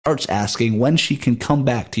starts asking when she can come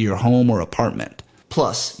back to your home or apartment.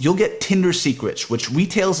 Plus, you'll get Tinder Secrets, which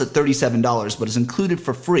retails at $37 but is included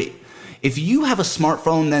for free. If you have a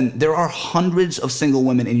smartphone, then there are hundreds of single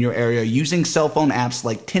women in your area using cell phone apps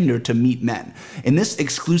like Tinder to meet men. In this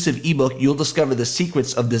exclusive ebook, you'll discover the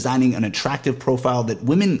secrets of designing an attractive profile that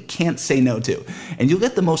women can't say no to. And you'll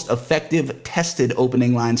get the most effective, tested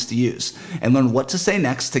opening lines to use, and learn what to say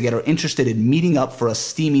next to get her interested in meeting up for a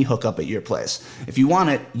steamy hookup at your place. If you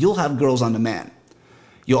want it, you'll have girls on demand.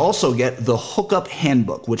 You'll also get the Hookup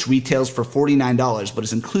Handbook, which retails for $49 but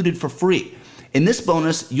is included for free. In this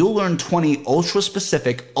bonus, you'll learn 20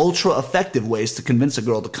 ultra-specific, ultra-effective ways to convince a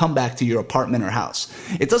girl to come back to your apartment or house.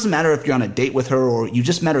 It doesn't matter if you're on a date with her or you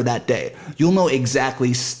just met her that day. You'll know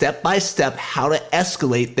exactly step-by-step how to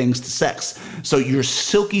escalate things to sex, so you're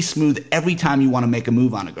silky smooth every time you want to make a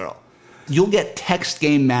move on a girl. You'll get Text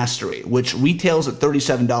Game Mastery, which retails at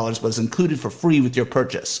 $37 but is included for free with your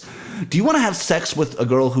purchase. Do you want to have sex with a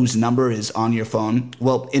girl whose number is on your phone?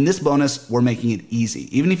 Well, in this bonus, we're making it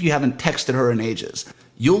easy, even if you haven't texted her in ages.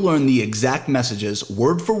 You'll learn the exact messages,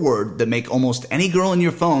 word for word, that make almost any girl in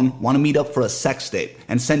your phone want to meet up for a sex date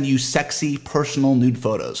and send you sexy, personal nude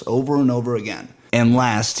photos over and over again. And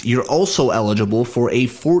last, you're also eligible for a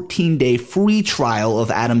 14-day free trial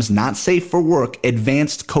of Adam's Not Safe for Work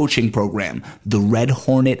advanced coaching program, the Red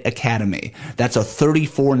Hornet Academy. That's a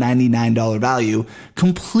 $34.99 value,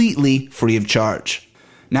 completely free of charge.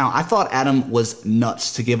 Now, I thought Adam was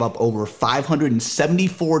nuts to give up over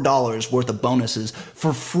 $574 worth of bonuses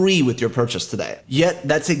for free with your purchase today. Yet,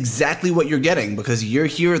 that's exactly what you're getting because you're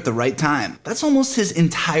here at the right time. That's almost his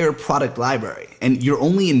entire product library. And your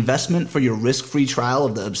only investment for your risk-free trial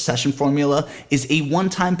of the Obsession formula is a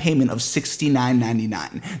one-time payment of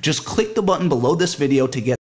 $69.99. Just click the button below this video to get